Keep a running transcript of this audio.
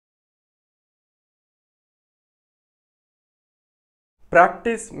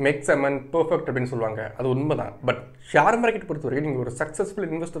practice makes a man perfect அப்படின்னு சொல்லுவாங்க. அது உண்மைதான். பட் ஷேர் மார்க்கெட் பொறுத்தவரைக்கும் நீங்கள் ஒரு சக்ஸஸ்ஃபுல்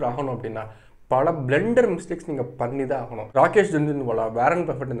இன்வெஸ்டர் ஆகணும் அப்படின்னா பல பிளண்டர் மிஸ்டேக்ஸ் நீங்கள் பண்ணி தான் ஆகணும். ராகேஷ் ஜுன்ஜுன்வாலா, வாரன்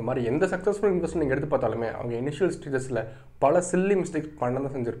பஃபெட் இந்த மாதிரி எந்த சக்ஸஸ்ஃபுல் இன்வெஸ்டர் நீங்கள் எடுத்து பார்த்தாலுமே அவங்க இனிஷியல் ஸ்டேஜஸில் பல சில்லி மிஸ்டேக்ஸ் பண்ண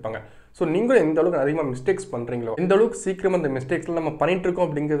தான் செஞ்சுருப்பாங்க. ஸோ நீங்களும் எந்த அளவுக்கு அதிகமாக மிஸ்டேக்ஸ் பண்ணுறீங்களோ, எந்த அளவுக்கு சீக்கிரமாக அந்த மிஸ்டேக்ஸ்லாம் நம்ம பண்ணிட்டு இருக்கோம்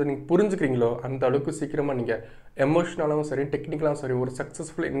அப்படிங்கிறத நீங்கள் புரிஞ்சுக்கிறீங்களோ, அந்த அளவுக்கு சீக்கிரமாக நீங்கள் எமோஷனலாகவும் சரி, டெக்னிக்கலாகவும் சரி ஒரு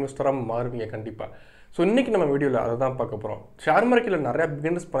சக்ஸஸ்ஃபுல் இன்வெஸ்டராக மாறுவீங்க கண்டிப்பாக. ஸோ இன்றைக்கி நம்ம வீடியோவில் அதை தான் பார்க்க போகிறோம். ஷேர் மார்க்கெட்டில் நிறையா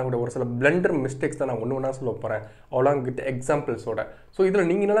பிகினர்ஸ் பண்ணக்கூடிய ஒரு சில பிளண்டர் மிஸ்டேக்ஸ் தான் நான் ஒன்று சொல்ல போகிறேன், அவ்வளோ கிட்ட எக்ஸாம்பிள்ஸோட. ஸோ இதில்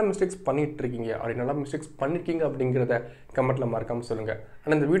நீங்கள் நல்லா மிஸ்டேக்ஸ் பண்ணிட்டு இருக்கீங்க, அப்படி நல்லா மிஸ்டேக்ஸ் பண்ணியிருக்கீங்க அப்படிங்கிறத கமெண்ட்டில் மறக்காமல் சொல்லுங்கள்.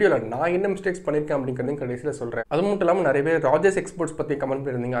 ஆனால் இந்த வீடியோவில் நான் என்ன மிஸ்டேக்ஸ் பண்ணியிருக்கேன் அப்படிங்கிறதையும் கடைசியில் சொல்கிறேன். அது மட்டும் இல்லாமல் நிறைய பேர் ராஜேஷ் எக்ஸ்போர்ட்ஸ் பற்றி கமெண்ட்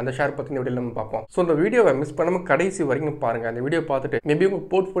பண்ணியிருந்தீங்க, அந்த ஷேர் பற்றி இந்த வீடியோ நம்ம பார்ப்போம். ஸோ இந்த வீடியோவை மிஸ் பண்ணாமல் கடைசி வரைக்கும் பாருங்கள். அந்த வீடியோ பார்த்துட்டு மேபி உங்கள்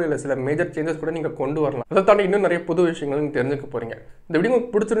போர்ட்ஃபோலியோவில் சில மேஜர் சேஞ்சஸ் கூட நீங்கள் கொண்டு வரலாம். அதை தாண்டி இன்னும் நிறைய புது விஷயங்கள் நீங்கள் தெரிஞ்சுக்க போகிறீங்க. இந்த வீடியோ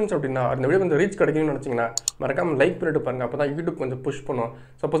உங்களுக்கு பிடிச்சிருந்துச்சு அப்படின்னா, அந்த வீடியோ கொஞ்சம் ரீச் கிடைக்கணும்னு நினச்சிங்கன்னா மறக்காமல் லைக் பண்ணிட்டு பாருங்கள். அப்போ தான் யூடியூப் கொஞ்சம் புஷ் பண்ணும்.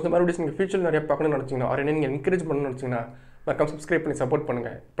 சப்போஸ் இந்த மாதிரி வீடியோஸ் நீங்கள் ஃபியூச்சர் நிறைய பார்க்கணும்னு நினச்சிங்கன்னா, அதை நீங்கள் என்கரேஜ் பண்ணணும்னு நினச்சிங்கன்னா மறக்காம சப்ஸ்கிரைப் பண்ணி சப்போர்ட்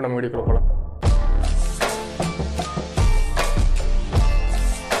பண்ணுங்கள். இப்போ நம்ம வீடியோக்குள்ள போகலாம்.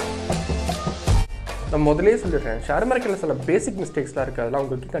 நான் முதலே சொல்லிடுறேன், ஷேர் மார்க்கெட்டில் சில பேசிக் மிஸ்டேக்ஸ்லாம் இருக்குது, அதெல்லாம்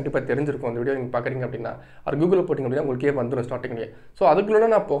உங்களுக்கு கண்டிப்பாக தெரிஞ்சிருக்கும். அந்த வீடியோ நீங்கள் பார்க்குறீங்க அப்படின்னா, அது கூகுளில் போட்டிங்க அப்படின்னா உங்களுக்கே வந்துடும் ஸ்டார்டிங்லேயே. ஸோ அதுக்குள்ளே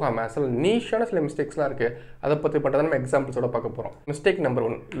நான் போகாமல் சில நீஷான சில மிஸ்டேக்ஸ்லாம் இருக்குது, அதை பற்றி மட்டும் நம்ம எக்ஸாம்பிள்ஸோட பார்க்க போகிறோம். மிஸ்டேக் நம்பர்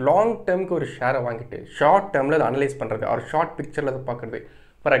 1, லாங் டேர்முக்கு ஒரு ஷேரை வாங்கிட்டு ஷார்ட் டேர்மில் அதை அனலைஸ் பண்ணுறது, ஒரு ஷார்ட் பிக்சரில் அதை பார்க்குறது.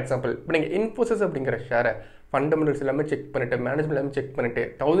 ஃபார் எக்ஸாம்பிள், இப்போ நீங்கள் இன்ஃபோசிஸ் அப்படிங்கிற ஷேரை ஃபண்டமெண்டல்ஸ் எல்லாமே செக் பண்ணிவிட்டு, மேனேஜ்மெண்ட் எல்லாமே செக் பண்ணிவிட்டு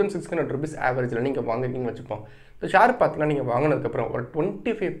 1600 rupees ஆவரேஜில் நீங்கள் வாங்கிருக்கீங்கன்னு வச்சுப்போம். இந்த ஷேர் பார்த்தீங்கன்னா நீங்கள் வாங்கினதுக்கப்புறம் ஒரு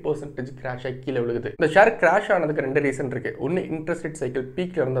 25% கிராஷ் ஆகி கீழே விழுகுது. இந்த ஷேர் கிராஷ் ஆனதுக்கு 2 ரீசன் இருக்குது. ஒன்று இன்ட்ரெஸ்ட் ரேட் சைக்கிள்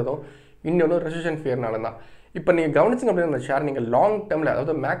பீக்கில் இருந்ததும், இன்னொன்று ரெசிஷன் ஃபியர்னால தான். இப்போ நீங்கள் கவனிச்சிங்க அப்படின்னா இந்த ஷேர் நீங்கள் லாங் டேர்மில்,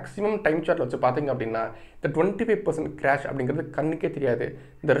 அதாவது மேக்ஸிமம் டைம் சார்ட்டில் வச்சு பார்த்தீங்க அப்படின்னா இந்த 25% கிராஷ் அப்படிங்கிறது கண்ணுக்கே தெரியாது.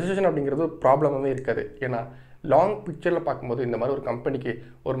 இந்த ரெசிஷன் அப்படிங்கிறது ஒரு ப்ராப்ளமாகவே இருக்காது. ஏன்னா லாங் பிக்சரில் பார்க்கும்போது இந்த மாதிரி ஒரு கம்பெனிக்கு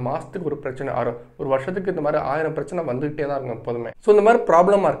ஒரு மாதத்துக்கு ஒரு பிரச்சனை, ஒரு வருஷத்துக்கு இந்த மாதிரி 1000 பிரச்சனை வந்துகிட்டே தான் இருக்கும் எப்போதுமே. ஸோ இந்த மாதிரி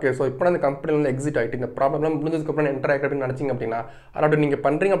ப்ராப்ளமாக இருக்குது. ஸோ இப்போ அந்த கம்பெனிலேருந்து எக்ஸிட் ஆகிட்டு இந்த ப்ராப்ளம்லாம் முடிஞ்சதுக்கப்புறம் என்டர் ஆகிட்டு அப்படின்னு நினச்சிங்க அப்படின்னா, அதாவது நீங்கள்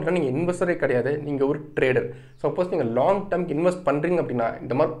பண்ணுறீங்க அப்படின்னா நீங்கள் இன்வெஸ்டரே கிடையாது, நீங்கள் ஒரு ட்ரேடர். சப்போஸ் நீங்கள் லாங் டேர்ம்க்கு இன்வெஸ்ட் பண்ணுறீங்க அப்படின்னா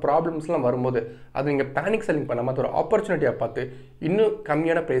இந்த மாதிரி ப்ராப்ளம்ஸ்லாம் வரும்போது அது நீங்கள் பேனிக் செல்லிங் பண்ணாமல் அது ஒரு ஆப்பர்ச்சுனிட்டியாக பார்த்து இன்னும்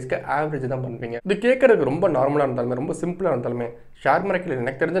கம்மியான ப்ரைஸ்க்கு ஆவரேஜ் தான் பண்ணுவீங்க. இது கேட்குறதுக்கு ரொம்ப நார்மலாக இருந்தாலுமே, ரொம்ப சிம்பிளாக இருந்தாலுமே, ஷேர் மார்க்கெட்டில்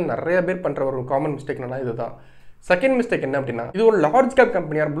எனக்கு தெரிஞ்ச நிறைய பேர் பண்ணுற ஒரு காமன் மிஸ்டேக் என்னன்னா இதுதான். செகண்ட் மிஸ்டேக் என்ன அப்படின்னா, இது ஒரு large cap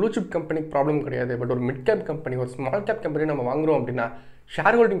company, blue chip கம்பெனிக்கு ப்ராப்ளம் கிடையாது. பட் ஒரு மிட் கேப் கம்பெனி, ஒரு ஸ்மால் கேப் கம்பெனி நம்ம வாங்குறோம் அப்படின்னா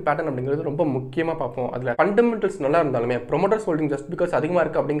ஷேர் ஹோல்டிங் பேட்டர்ன் அப்படிங்கிறது ரொம்ப முக்கியமாக பார்ப்போம். அதில் ஃபண்டமெண்டல்ஸ் நல்லா இருந்தாலுமே ப்ரொமோட்டர்ஸ் ஹோல்டிங் ஜஸ்ட் பிகாஸ் அதிகமாக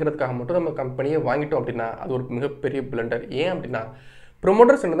இருக்குது அப்படிங்கிறதுக்காக மட்டும் நம்ம கம்பெனியை வாங்கிட்டோம் அப்படின்னா அது ஒரு மிகப்பெரிய பிளண்டர். ஏன் அப்படின்னா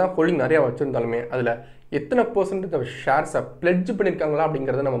ப்ரொமோட்டர்ஸ் என்ன தான் ஹோல்டிங் நிறையா வச்சுருந்தாலுமே அதில் எத்தனை % ஷேர்ஸை பிளட்ஜ் பண்ணியிருக்காங்களா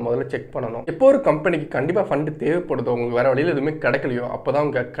அப்படிங்கிறத நம்ம முதல்ல செக் பண்ணணும். எப்போ ஒரு கம்பெனிக்கு கண்டிப்பாக ஃபண்டு தேவைப்படுதோ, உங்களுக்கு வேறு வழியில் எதுவுமே கிடைக்கலையோ, அப்போ தான்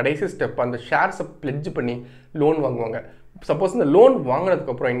அவங்க கடைசி ஸ்டெப் அந்த ஷேர்ஸை பிளட்ஜ் பண்ணி லோன் வாங்குவாங்க. சப்போஸ் இந்த லோன்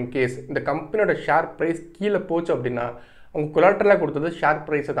வாங்கினதுக்கப்புறம் இன்கேஸ் இந்த கம்பெனியோட ஷேர் ப்ரைஸ் கீழே போச்சு அப்படின்னா அவங்க கொலாட்டரலாக கொடுத்தது ஷேர்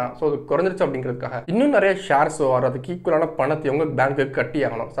ப்ரைஸை தான். ஸோ அது குறைஞ்சிருச்சு அப்படிங்கிறதுக்காக இன்னும் நிறைய ஷேர்ஸோ அதுக்கு ஈக்குவலான பணத்தை அவங்க பேங்க்குக்கு கட்டி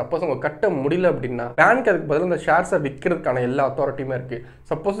ஆகணும். சப்போஸ் அவங்க கட்ட முடியல அப்படின்னா பேங்க் அதுக்கு பதில் அந்த ஷேர்ஸை விற்கிறதுக்கான எல்லா அத்தாரிட்டியுமே இருக்குது.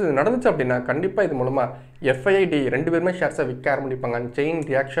 சப்போஸ் இது நடந்துச்சு அப்படின்னா கண்டிப்பாக இது மூலமாக எஃப்ஐடி 2 பேருமே ஷேர்ஸை விற்க ஆரம்பிப்பாங்க. அந்த செயின்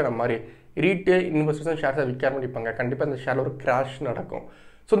ரியாக்ஷன் மாதிரி ரீட்டெயில் இன்வெஸ்டர்ஸும் ஷேர்ஸை விற்க ஆரம்பிப்பாங்க. கண்டிப்பாக அந்த ஷேரில் ஒரு கிராஷ் நடக்கும்.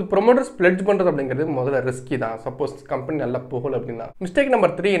 ஸோ இந்த ப்ரொமோட்டர்ஸ் பிளட்ஜ் பண்ணுறது அப்படிங்கிறது முதல்ல ரிஸ்கி தான். சப்போஸ் கம்பெனி நல்லா போகல அப்படின்னா. மிஸ்டேக்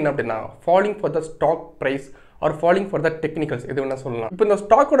நம்பர் 3 என்ன அப்படின்னா, falling for the stock price are falling for the technicals, இது வேணா சொல்லலாம். இப்போ இந்த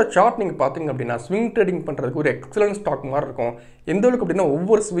ஸ்டாக்கோட சார்ட் நீங்கள் பார்த்தீங்க அப்படின்னா ஸ்விங் ட்ரேடிங் பண்ணுறதுக்கு ஒரு எக்ஸலன்ட் ஸ்டாக் மாதிரி இருக்கும். எந்த அளவுக்கு அப்படின்னா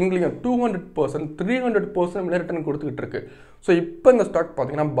ஒவ்வொரு ஸ்விங்லையும் 200%, 300% ரிட்டர்ன் கொடுத்துக்கிட்டு இருக்கு. ஸோ இப்போ இந்த ஸ்டாக்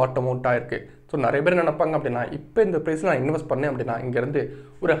பார்த்தீங்கன்னா பாட்டம் அவுட் ஆயிருக்கு. ஸோ நிறைய பேர் நினைப்பாங்க அப்படின்னா இப்போ இந்த ப்ரைஸில் நான் இன்வெஸ்ட் பண்ணேன் அப்படின்னா இங்கேருந்து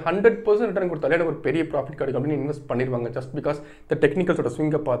ஒரு 100% ரிட்டர்ன் கொடுத்தாலே எனக்கு ஒரு பெரிய ப்ராஃபிட் கிடைக்கும் அப்படின்னு இன்வெஸ்ட் பண்ணிடுவாங்க, ஜஸ்ட் பிகாஸ் இந்த டெக்னிக்கல்ஸோட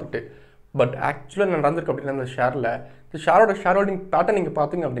ஸ்விங்கை பார்த்துட்டு. பட் ஆக்சுவலாக நடந்திருக்கு அப்படின்னா இந்த ஷேரோட ஷேர் ஹோல்டிங் பேட்டர்ன் நீங்கள்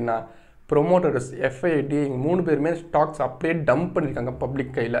பார்த்தீங்க அப்படின்னா ப்ரொமோட்டர்ஸ், எஃப்ஐடி 3 பேருமே ஸ்டாக்ஸ் அப்படியே டம்ப் பண்ணியிருக்காங்க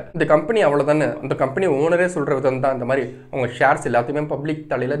பப்ளிக் கையில். இந்த கம்பெனி அவ்வளோதானே, அந்த கம்பெனி ஓனரே சொல்கிற விதம் தான் இந்த மாதிரி அவங்க ஷேர்ஸ் எல்லாத்தையுமே பப்ளிக்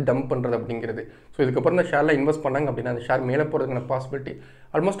தலையில் டம்ப் பண்ணுறது அப்படிங்கிறது. ஸோ இதுக்கப்புறம் இந்த ஷேரில் இன்வெஸ்ட் பண்ணாங்க அப்படின்னா அந்த ஷேர் மேலே போகிறதுக்கான possibility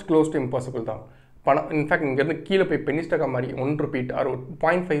almost close to impossible தான். பணம் இன்ஃபேக்ட் இங்கேருந்து கீழே போய் பென்னி ஸ்டாக் மாதிரி 1 ரூபீ ஒரு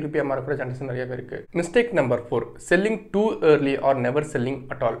 0.5 ரூபியா மாறக்கூட சான்சஸ் நிறையவே இருக்குது. Mistake number 4, selling too early are never selling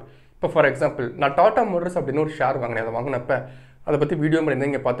at all. இப்போ ஃபார் எக்ஸாம்பிள் நான் டாடா மோட்டர்ஸ் அப்படின்னு ஒரு ஷேர் வாங்கினேன். அதை வாங்கினப்ப அதை பற்றி வீடியோ பண்ணி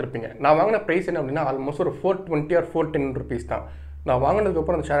இங்கே பார்த்துருப்பீங்க. நான் வாங்கின ப்ரைஸ் என்ன அப்படின்னா ஆல்மோஸ்ட் ஒரு 420 or 410 rupees தான். நான்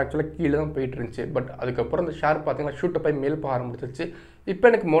வாங்கினதுக்கப்புறம் அந்த ஷேர் ஆக்சுவலாக கீழே தான் போயிட்டு இருந்துச்சு. பட் அதுக்கப்புறம் அந்த ஷேர் பார்த்தீங்கன்னா ஷூட்டை போய் மேல் போக ஆரம்பிச்சிருச்சு. இப்போ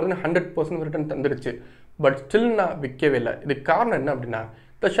எனக்கு மோர் தென் 100% ரிட்டர்ன் தந்துருச்சு. பட் ஸ்டில் நான் விற்கவே இல்லை. இதுக்கு காரணம் என்ன அப்படின்னா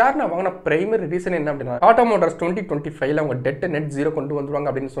இந்த ஷேர் நான் வாங்கின பிரைமரி ரீசன் என்ன அப்படின்னா டாடா மோட்டார்ஸ் 2025 அவங்க டெட்டை நெட் 0 கொண்டு வந்துருவாங்க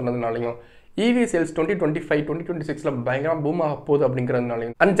அப்படின்னு சொன்னதுனாலையும் EV சேல்ஸ் 2025 2026ல பயங்கரமாக பூம் ஆக போகுது அப்படிங்கிறதுனால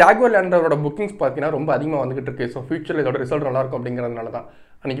அண்ட் ஜாகுவார் லேண்டரோட புக்கிங்ஸ் பார்த்தீங்கன்னா ரொம்ப அதிகமாக வந்துகிட்டு இருக்கு. ஸோ ஃபியூச்சரில் இதோட ரிசல்ட் நல்லா இருக்கும் அப்படிங்கிறதுனால தான்.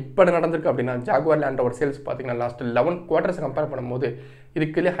 அன்றைக்கி இப்போ நடந்திருக்கு அப்படின்னா ஜாகுவார் லேண்டரோட சேல்ஸ் பார்த்தீங்கன்னா லாஸ்ட் 11 குவார்ட்டர்ஸ் கம்பேர் பண்ணும்போது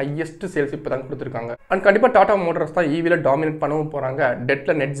இதுக்குள்ளே ஹையஸ்ட் சேல்ஸ் இப்போ தான் கொடுத்துருக்காங்க. அண்ட் கண்டிப்பாக டாடா மோட்டர்ஸ் தான் EVல டாமினேட் பண்ணவும் போகிறாங்க,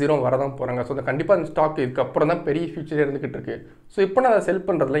 டெட்டில் நெட் ஜீரோ வரதான் போகிறாங்க. ஸோ கண்டிப்பாக அந்த ஸ்டாக் இதுக்கப்புறம் தான் பெரிய ஃபியூச்சரே இருந்துகிட்டு இருக்கு. ஸோ இப்போ நான் அதை செல்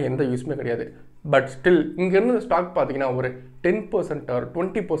பண்ணுறதுல எந்த யூஸுமே கிடையாது. பட் ஸ்டில் இங்கேருந்து ஸ்டாக் பார்த்தீங்கன்னா ஒரு 10% or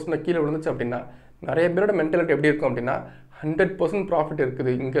 20% கீழே விழுந்துச்சு அப்படின்னா நிறைய பேரோட மென்டாலிட்டி எப்படி இருக்கும் அப்படின்னா 100% ப்ராஃபிட்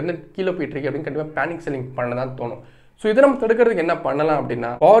இருக்குது, இங்கேருந்து கீழே போயிட்டு இருக்கு அப்படின்னு கண்டிப்பாக பேனிக் செல்லிங் பண்ண தான் தோணும். ஸோ இதை நம்ம தடுக்கிறதுக்கு என்ன பண்ணலாம்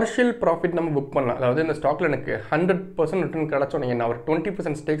அப்படின்னா பார்ஷியல் ப்ராஃபிட் நம்ம புக் பண்ணலாம். அதாவது இந்த ஸ்டாக்ல எனக்கு 100% ரிட்டர்ன் கிடச்சோன்னே நான் ஒரு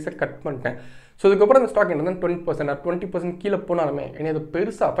 20% ஸ்டேக்ஸை கட் பண்ணிட்டேன். ஸோ இதுக்கப்புறம் இந்த ஸ்டாக் என்ன 20% 20% கீழே போனாலுமே என்னை அது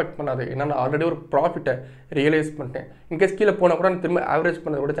பெருசாக அஃபெக்ட் பண்ணாது. ஏன்னா நான் ஆல்ரெடி ஒரு ப்ராஃபிட்டை ரியலைஸ் பண்ணிட்டேன். இன்கேஸ் கீழே போனால் கூட திரும்ப ஆவரேஜ்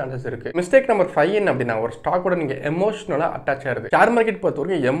பண்ணது கூட சான்சஸ் இருக்குது. மிஸ்டேக் நம்பர் 5 என்ன அப்படின்னா ஒரு ஸ்டாக்கோட நீங்கள் எமோஷனலாக அட்டாச் ஆகுது. ஷேர் மார்க்கெட் பொறுத்த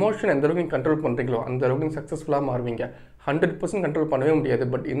வரைக்கும் எமோஷன் எந்த அளவுக்கு நீங்கள் கண்ட்ரோல் பண்ணுறீங்களோ அந்த அளவுக்கு நீங்கள் சக்ஸஸ்ஃபுல்லாக மாறுவீங்க. 100% கண்ட்ரோல் பண்ணவே முடியாது.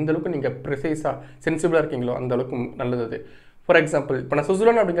 பட் எந்த அளவுக்கு நீங்கள் ப்ரிசைஸாக சென்சிபிளாக இருக்கீங்களோ அந்த அளவுக்கு நல்லது. ஃபார் எக்ஸாம்பிள் இப்போ நான்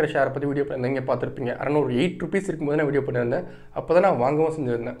சுசுலான் அப்படிங்கிற ஷேரை பற்றி வீடியோ பண்ணியிருந்தேன், இங்கே பார்த்துருப்பீங்க. அரௌண்ட் ஒரு 8 rupees இருக்கும்போது நான் வீடியோ பண்ணியிருந்தேன். அப்போ தான் நான் வாங்கவும்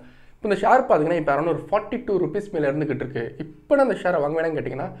செஞ்சுருந்தேன். இப்போ இந்த ஷேர் பார்த்தீங்கன்னா இப்போ அரௌண்ட் ஒரு 42 rupees மேலே இருந்துகிட்டு இருக்கு. இப்போ நான் அந்த ஷேரை வாங்க வேணாம்னு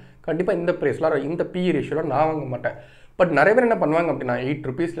கேட்டிங்கன்னா கண்டிப்பாக இந்த ப்ரைஸில் இந்த PE ரேஷியோவில் நான் வாங்க மாட்டேன். பட் நிறைய பேர் என்ன பண்ணுவாங்க அப்படின்னா 8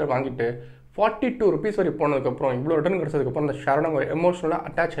 rupeesல வாங்கிட்டு 42 rupees வரை போனதுக்கப்புறம் இவ்வளோ ரிட்டர்ன் கிடச்சதுக்கப்புறம் அந்த ஷேரை அவங்க எமோஷனலாக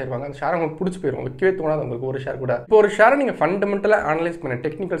அட்டாச் ஆயிடுவாங்க. அந்த ஷேர் அவங்களுக்கு பிடிச்சி போயிடும், விற்கவே தோணாது உங்களுக்கு ஒரு ஷேர் கூட. இப்போ ஒரு ஷேரை நீங்கள் ஃபண்டமெண்டலாக அனலைஸ் பண்ணி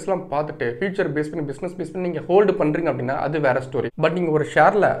டெக்னிக்கல்ஸ்லாம் பார்த்துட்டு ஃபியூச்சர் பேஸ் பண்ணி பிஸ்னஸ் பேஸ் பண்ணி நீங்கள் ஹோல்டு பண்ணுறீங்க அப்படின்னா அது வேற ஸ்டோரி. பட் நீங்கள் ஒரு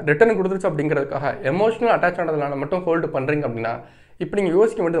ஷேரில் ரிட்டர்ன் கொடுத்துருச்சு அப்படிங்கிறதுக்காக எமோஷனல் அட்டாச் ஆனதுனால மட்டும் ஹோல்டு பண்ணுறீங்க அப்படின்னா இப்போ நீங்கள்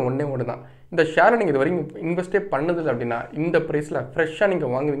யோசிக்க வேண்டியது ஒன்று தான். இந்த ஷேரை நீங்கள் இது வரைக்கும் இன்வெஸ்டே பண்ணதில்லை அப்படின்னா இந்த ப்ரைஸில் ஃப்ரெஷ்ஷாக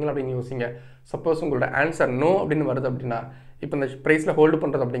நீங்கள் வாங்குவீங்களா அப்படின்னு யோசிங்க. சப்போஸ் உங்களோட ஆன்சர் நோ அப்படின்னு வருது அப்படின்னா இப்போ இந்த ப்ரைஸில் ஹோல்டு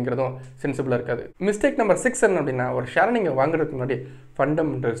பண்ணுறது அப்படிங்கிறதும் சென்சிபிளாக இருக்காது. மிஸ்டேக் நம்பர் 6 என்ன அப்படின்னா ஒரு ஷேரை நீங்கள் வாங்குறதுக்கு முன்னாடி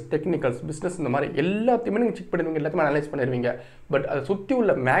ஃபண்டமெண்டல்ஸ், டெக்னிக்கல்ஸ், பிஸ்னஸ் இந்த மாதிரி எல்லாத்தையுமே நீங்கள் செக் பண்ணுவீங்க, எல்லாத்தையுமே அனலைஸ் பண்ணிடுவீங்க. பட் அதை சுற்றி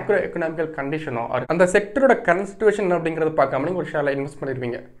உள்ள மேக்ரோ எக்கனாமிக்கல் கண்டிஷனோ அந்த செக்டரோட கரண்ட் சிச்சுவேஷன் அப்படிங்கிறத பார்க்காம நீங்கள் ஒரு ஷேரில் இன்வெஸ்ட்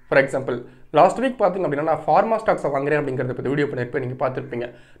பண்ணிடுவீங்க. ஃபார் எக்ஸாம்பிள் லாஸ்ட் வீக் பார்த்தீங்க அப்படின்னா நான் ஃபார்மா ஸ்டாக்ஸை வாங்குறேன் அப்படிங்கிறத பற்றி வீடியோ பண்ணியிருப்பேன், நீங்கள் பார்த்துருப்பீங்க.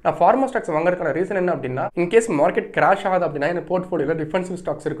 நான் ஃபார்மா ஸ்டாக்ஸ் வாங்குறதுக்கான ரீசன் என்ன அப்படின்னா இன்கேஸ் மார்க்கெட் கிராஷ் ஆகுது அப்படின்னா என் போர்ட்ஃபோலியோவில் டிஃபென்சிவ்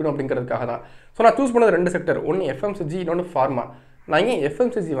ஸ்டாக்ஸ் இருக்கணும் அப்படிங்கிறதுக்காக தான். ஸோ நான் சூஸ் பண்ணது 2 செக்டர், ஒன்று FMCG, இன்னொன்று ஃபார்மா. நான் ஏன்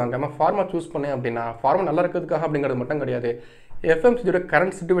FMCG வாங்காமல் ஃபார்மா சூஸ் பண்ணேன் அப்படின்னா ஃபார்மா நல்லா இருக்கிறதுக்காக அப்படிங்கிறது மட்டும் கிடையாது, FMCGயோட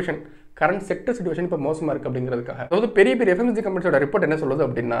current situation, current sector situation இப்போ மோசமாக இருக்குது அப்படிங்கிறதுக்காக. அதாவது பெரிய பெரிய FMCG கம்பெனிஸோட ரிப்போர்ட் என்ன சொல்லுது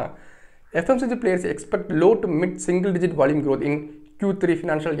அப்படின்னா FMCG players expect low to mid single digit volume growth in Q3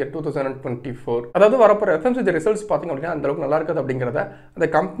 financial year 2024. அதாவது வரப்போகிற FMCG ரிசல்ட்ஸ் பார்த்திங்க அப்படின்னா அந்த அளவுக்கு நல்லா இருக்குது அப்படிங்கிறத அந்த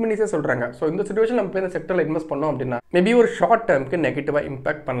கம்பெனிஸே சொல்கிறாங்க. ஸோ இந்த சிச்சுவேஷன் நம்ம போய் இந்த செக்டரில் இன்வெஸ்ட் பண்ணோம் அப்படின்னா மேபி ஒரு ஷார்ட் டேர்முக்கு நெகட்டிவாக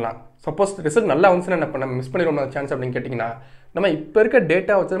இம்பாக்ட் பண்ணலாம். சப்போஸ் ரிசல்ட் நல்லா வந்துச்சுன்னா என்ன பண்ண மிஸ் பண்ணிடுவோம் அந்த சான்ஸ் அப்படின்னு கேட்டிங்கன்னா நம்ம இப்போ இருக்க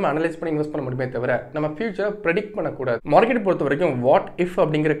டேட்டா வச்சு நம்ம அனலைஸ் பண்ணி இன்வெஸ்ட் பண்ண முடியுமே தவிர நம்ம ஃபியூச்சரை ப்ரெடிக்ட் பண்ணக்கூடாது. மார்க்கெட் பொறுத்த வரைக்கும் வாட் இஃப்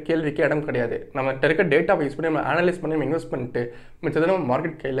அப்படிங்கிற கேள்விக்கு இடம் கிடையாது. நம்ம இருக்க டேட்டாவை யூஸ் பண்ணி நம்ம அனலைஸ் பண்ணி நம்ம இன்வெஸ்ட் பண்ணிட்டு மிச்சத்தை நம்ம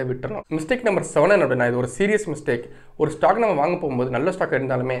மார்க்கெட் கையில் விட்டுறோம். மிஸ்டேக் நம்பர் 7 அப்படின்னா இது ஒரு சீரியஸ் மிஸ்டேக். ஒரு ஸ்டாக் நம்ம வாங்க போகும்போது நல்ல ஸ்டாக்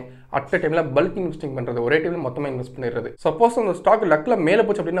இருந்தாலுமே அட் டைமில் பல்க் இன்வெஸ்டிங் பண்ணுறது, ஒரே டைமில் மொத்தமாக இன்வெஸ்ட் பண்ணிடுறது. சப்போஸ் அந்த ஸ்டாக் லக்கில் மேலே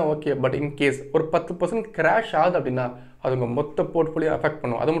போச்சு அப்படின்னா ஓகே, பட் இன் கேஸ் ஒரு 10% கிராஷ் ஆகுது அப்படின்னா அது உங்கள் மொத்த போர்ட்ஃபோலியோ அஃபெக்ட்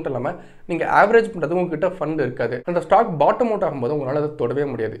பண்ணும். அது மட்டும் இல்லாமல் நீங்கள் ஆவரேஜ் பண்ணுறது உங்ககிட்ட ஃபண்ட் இருக்காது. அந்த ஸ்டாக் பாட்டம் அவுட் ஆகும்போது உங்களால் அதை தொடவே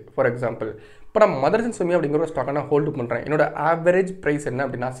முடியாது. ஃபார் எக்ஸாம்பிள் இப்போ நான் மதர்சன் செமி அப்படிங்கிற ஒரு ஸ்டாக்கை நான் ஹோல்டு பண்ணுறேன். என்னோட ஆவரேஜ் ப்ரைஸ் என்ன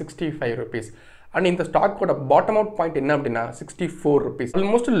அப்படின்னா 65 rupees. அண்ட் இந்த ஸ்டாக்கோட பாட்டம் அவுட் பாயிண்ட் என்ன அப்படின்னா 64 rupees.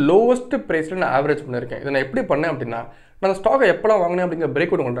 ஆல்மோஸ்ட் லோவஸ்ட் ப்ரைஸில் நான் ஆவரேஜ் பண்ணியிருக்கேன். இதை நான் எப்படி பண்ணேன் அப்படின்னா நான் ஸ்டாக்கை எப்போலாம் வாங்கினேன் அப்படிங்கிற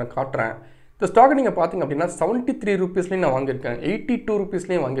பிரேக் அவுட் பண்ணுறேன், காட்டுறேன். இந்த ஸ்டாக் நீங்கள் பார்த்தீங்க அப்படின்னா 73 rupeesலையும் நான் வாங்கியிருக்கேன், 82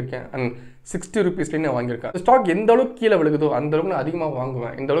 rupeesலையும் வாங்கியிருக்கேன், அண்ட் 60 rupeesலையும் நான் வாங்கியிருக்கேன். ஸ்டாக் எந்த அளவுக்கு கீழே விழுகுதோ அந்த அளவுக்கு நான் அதிகமாக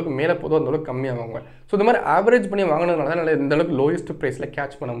வாங்குவேன், எந்த அளவுக்கு மேலே போதோ அந்த அளவுக்கு கம்மியாக வாங்குவேன். ஸோ இந்த மாதிரி ஆவரேஜ் பண்ணி வாங்கினதுனால தான் என்னால் இந்த அளவுக்கு லோயஸ்ட் ப்ரைஸில்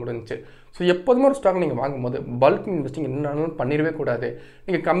கேட்ச் பண்ண முடிஞ்சிச்சு. ஸோ எப்போதுமே ஒரு ஸ்டாக் நீங்கள் வாங்கும்போது பல்க் இன்வெஸ்டிங் என்னன்னு பண்ணிடவே கூடாது.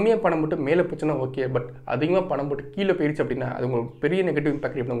 நீங்கள் கம்மியாக பணம் போட்டு மேலே போச்சுன்னா ஓகே, பட் அதிகமாக பணம் போட்டு கீழே போயிடுச்சு அப்படின்னா அது உங்களுக்கு பெரிய நெகட்டிவ்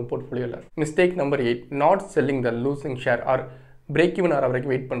இம்பாக்ட் இருக்கும் உங்கள் போர்ட்ஃபோலியோவில். Mistake number 8 not selling the losing share R break even ஆகிற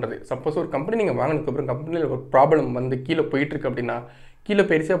வரைக்கும் வெயிட் பண்ணுறது. சப்போஸ் ஒரு கம்பெனி நீங்கள் வாங்கினதுக்கப்புறம் கம்பெனியில் ஒரு ப்ராப்ளம் வந்து கீழே போயிட்டுருக்கு அப்படின்னா கீழே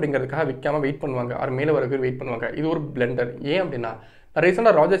போயிடுச்சு அப்படிங்கிறதுக்காக விற்காமல் வெயிட் பண்ணுவாங்க, அவர் மேலே வரைக்கும் வெயிட் பண்ணுவாங்க. இது ஒரு பிளண்டர். ஏன் அப்படின்னா நான்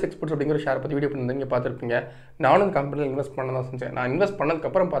ரீசெண்டாக ராஜேஷ் எக்ஸ்போர்ட்ஸ் அப்படிங்கிற ஷேர் பற்றி வீடியோ பண்ணி நீங்கள் பார்த்துருப்பீங்க. நானும் அந்த கம்பெனியில் இன்வெஸ்ட் பண்ண தான் செஞ்சேன். நான் இன்வெஸ்ட்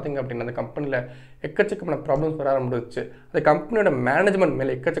பண்ணதுக்கப்புறம் பார்த்தீங்க அப்படின்னா அந்த கம்பெனியில் எக்கச்சக்கமான ப்ராப்ளம்ஸ் வர ஆரம்பிச்சு. அந்த கம்பெனியோட மேனேஜ்மெண்ட்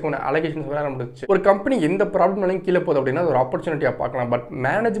மேலே எக்கச்சக்கமான அலிகேஷன்ஸ் வர ஆரம்பிச்சு. ஒரு கம்பெனி எந்த ப்ராப்ளம்னாலும் கீழே போகுது அப்படின்னா அது ஒரு ஆப்பர்ச்சுனிட்டியாக பார்க்கலாம். பட்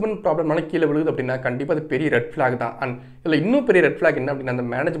மேனேஜ்மெண்ட் ப்ராப்ளம்னாலும் கீழே விழுகுது அப்படின்னா கண்டிப்பாக அது பெரிய ரெட் ஃப்ளாக் தான். அண்ட் இதில் இன்னும் பெரிய ரெட் ஃப்ளாக் என்ன அப்படின்னா அந்த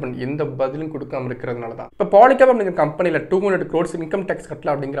மேனேஜ்மெண்ட் எந்த பதிலும் கொடுக்காம இருக்கிறதுனால தான். இப்போ பாலிகேப் அப்படிங்கிற கம்பெனியில் 200 crores இன்கம் டேக்ஸ்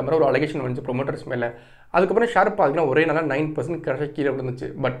கட்டலாம் அப்படிங்கிற மாதிரி ஒரு அலிகேஷன் வந்து ப்ரொமோட்டர்ஸ் மேலே. அதுக்கப்புறம் ஷேர் பார்த்தீங்கன்னா ஒரே நாளாக 9% கிராஷ் கீழே விழுந்துச்சு.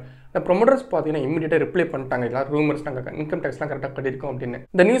 பட் இந்த ப்ரொமோட்டர்ஸ் பார்த்தீங்கன்னா இமீடியட்டாக ரிப்ளை பண்ணிட்டாங்க, எல்லாம் ரூமர்ஸ் நாங்கள் இன்கம் டேக்ஸ்லாம் கரெக்டாக கட்டியிருக்கோம் அப்படின்னு.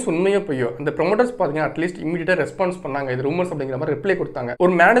 இந்த நியூஸ் உண்மையோ பொய்யோ அந்த ப்ரொமோட்டர்ஸ் ஓனர்ஸ் பார்த்தீங்கன்னா அட்லீஸ்ட் இமீடியட்டாக ரெஸ்பான்ஸ் பண்ணாங்க, இது ரூமர்ஸ் அப்படிங்கிற மாதிரி ரிப்ளை கொடுத்தாங்க.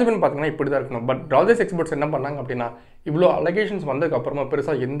 ஒரு மேனேஜ்மெண்ட் பார்த்தீங்கன்னா இப்படி தான் இருக்கணும். பட் ராஜேஷ் எக்ஸ்போர்ட்ஸ் என்ன பண்ணாங்க அப்படின்னா, இவ்வளோ அலகேஷன்ஸ் வந்ததுக்கு அப்புறமா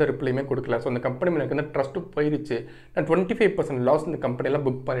பெருசாக எந்த ரிப்ளையுமே கொடுக்கல. ஸோ இந்த கம்பெனி மேலே எனக்கு ட்ரஸ்ட் போயிருச்சு. நான் 25% லாஸ் இந்த கம்பெனியில்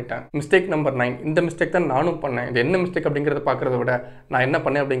புக் பண்ணிட்டேன். Mistake number 9. இந்த மிஸ்டேக் தான் நானும் பண்ணேன். இது என்ன மிஸ்டேக் அப்படிங்கிறத பார்க்கறத விட நான் என்ன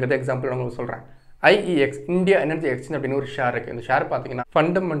பண்ணேன் அப்படிங்கிறத எக்ஸாம்பிள் உங்களுக்கு சொல்கிறேன். IEX இந்தியா எனர்ஜி எக்ஸ்சேஞ்ச் அப்படின்னு ஒரு ஷேர் இருக்குது. இந்த ஷேர் பார்த்தீங்கன்னா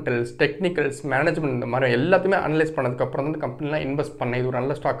ஃபண்டமெண்டல்ஸ், டெக்னிக்கல்ஸ், மேனேஜ்மெண்ட் இந்த மாதிரி எல்லாத்தையுமே அனலைஸ் பண்ணதுக்கப்புறம் தான் இந்த கம்பெனிலாம் இன்வெஸ்ட் பண்ணேன். இது ஒரு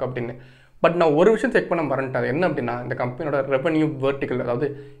நல்ல ஸ்டாக் அப்படின்னு. பட் நான் ஒரு விஷயம் செக் பண்ண மறந்துட்டேன். என்ன அப்படின்னா, இந்த கம்பெனியோட ரெவன்யூ வெர்டிக்கல், அதாவது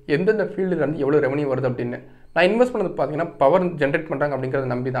எந்தெந்த ஃபீல்டில் வந்து எவ்வளோ ரெவன்யூ வருது அப்படின்னு. நான் இன்வெஸ்ட் பண்ணது பார்த்தீங்கன்னா பவர் ஜென்ரேட் பண்ணுறாங்க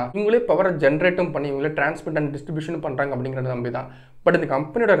அப்படிங்கிறத நம்பி தான். இவங்களே பவரை ஜென்ரேட்டும் பண்ணி இவங்களே டிரான்ஸ்மிட் அண்ட் டிஸ்ட்ரிபியூஷன் பண்ணுறாங்க அப்படிங்கிறத நம்பி தான். பட் இந்த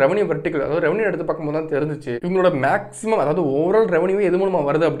கம்பெனியோட ரெவன்யூ வெர்டிக்கல், அதாவது ரெவன்யூ எடுத்து பார்க்கும்போது தான் தெரிஞ்சிச்சு இவங்களோட மேக்ஸிமம், அதாவது ஓவரால் ரெவன்யூ எது மூலமாக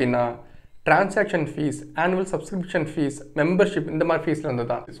வருது அப்படின்னா transaction fees, annual subscription fees, membership, இந்த மாதிரி ஃபீஸில் இருந்து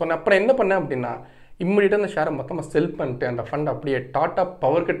தான். ஸோ நான் அப்புறம் என்ன பண்ணேன் அப்படின்னா, இம்மிடியட்டாக அந்த ஷேரை மொத்தமாக செல் பண்ணிட்டு அந்த ஃபண்ட் அப்படியே டாடா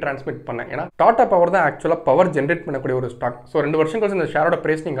பவருக்கு டிரான்ஸ்மிட் பண்ணேன். ஏன்னா டாடா பவர் தான் ஆக்சுவலாக பவர் ஜென்ரேட் பண்ணக்கூடிய ஒரு ஸ்டாக். ஸோ 2 வருஷம் கழிச்சு இந்த ஷேரோட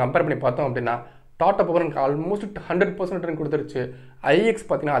பிரைஸ் நீங்கள் கம்பேர் பண்ணி பார்த்தோம் அப்படின்னா டாடா பவர் எனக்கு ஆல்மோஸ்ட் 100% ரிட்டர்ன் கொடுத்துருச்சு. IEX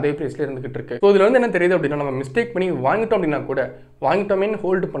பார்த்தீங்கன்னா அதே பிரைஸ்ல இருந்துகிட்டு இருக்கு. ஸோ இதில் வந்து என்ன தெரியுது அப்படின்னா, நம்ம மிஸ்டேக் பண்ணி வாங்கிட்டோம் அப்படின்னா கூட வாங்கிட்டோமேன்னு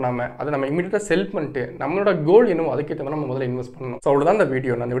ஹோல்டு பண்ணாமல் அதை நம்ம இமீடியட்டாக செல் பண்ணிட்டு நம்மளோட கோல் என்னவோ அதுக்கேற்ற மாதிரி நம்ம முதல்ல இன்வெஸ்ட் பண்ணணும். ஸோ அவ்வளோதான் இந்த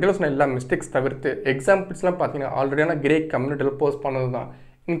வீடியோ. நான் இந்த வீடியோவில் சொன்ன எல்லா மிஸ்டேக்ஸ் தவிர்த்து எக்ஸாம்பிள்ஸ்லாம் பார்த்தீங்கன்னா ஆல்ரெடியான கிரே கம்யூனிட்டியில் போஸ்ட் பண்ணது தான்.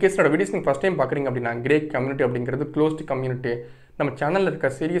 இன்கேஸ் என்னோட வீடியோஸ் நீங்கள் ஃபஸ்ட் டைம் பார்க்குறீங்க அப்படின்னா, கிரே கம்யூனிட்டி அப்படிங்கிறது க்ளோஸ்டு கம்யூனிட்டி. நம்ம சேனலில் இருக்க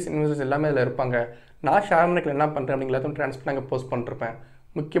சீரியஸ் இன்வெஸ்டர்ஸ் எல்லாமே அதில் இருப்பாங்க. நான் ஷேர் மார்க்கெட்டில் என்ன பண்ணுறேன் அப்படிங்கிறதும் ட்ரான்ஸ்ஃபர் நாங்கள் போஸ்ட் பண்ணிருப்பேன்.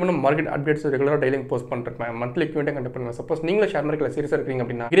 முக்கியமான மார்க்கெட் அப்டேட்ஸ் ரெகுலராக daily post பண்ணிருப்பேன். Monthly Q&A conduct பண்ணுவேன். சப்போஸ் நீங்களும் ஷேர் மார்க்கெட்டில் சீரியஸாக இருக்கீங்க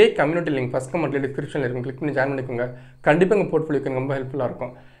அப்படின்னா, கிரே கம்யூனிட்டி லிங்க் ஃபஸ்ட் கமெண்ட்ல டிஸ்கிரிப்ஷனில் இருக்கும், கிளிக் பண்ணி ஜாயின் பண்ணிக்கோங்க. கண்டிப்பாக உங்கள் போர்ட்ஃபோலியோக்கு ரொம்ப ஹெல்ப்ஃபுல்லாக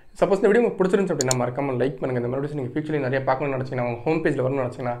இருக்கும். சப்போஸ் இந்த வீடியோ உங்களுக்கு பிடிச்சிருந்துச்சு அப்படின்னா மறக்காம லைக் பண்ணுங்கள். இந்த மாதிரி நீங்கள் ஃபியூச்சரில் நிறைய பார்க்கணும்னு நினச்சிங்கன்னா, உங்கள் ஹோம் பேஜில் வரணும்னு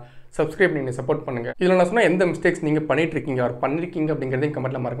நினச்சிங்கன்னா சப்ஸ்கிரைப் பண்ணி சப்போர்ட் பண்ணுங்கள். இதில் நான் சொன்னால் எந்த மிஸ்டேக்ஸ் நீங்கள் பண்ணிட்டு இருக்கீங்க அப்படிங்கிறதையும்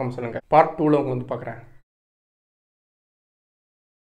கமெண்ட்டில் மறக்காம சொல்லுங்கள். பார்ட் 2ல உங்களுக்கு வந்து பார்க்குறேன்.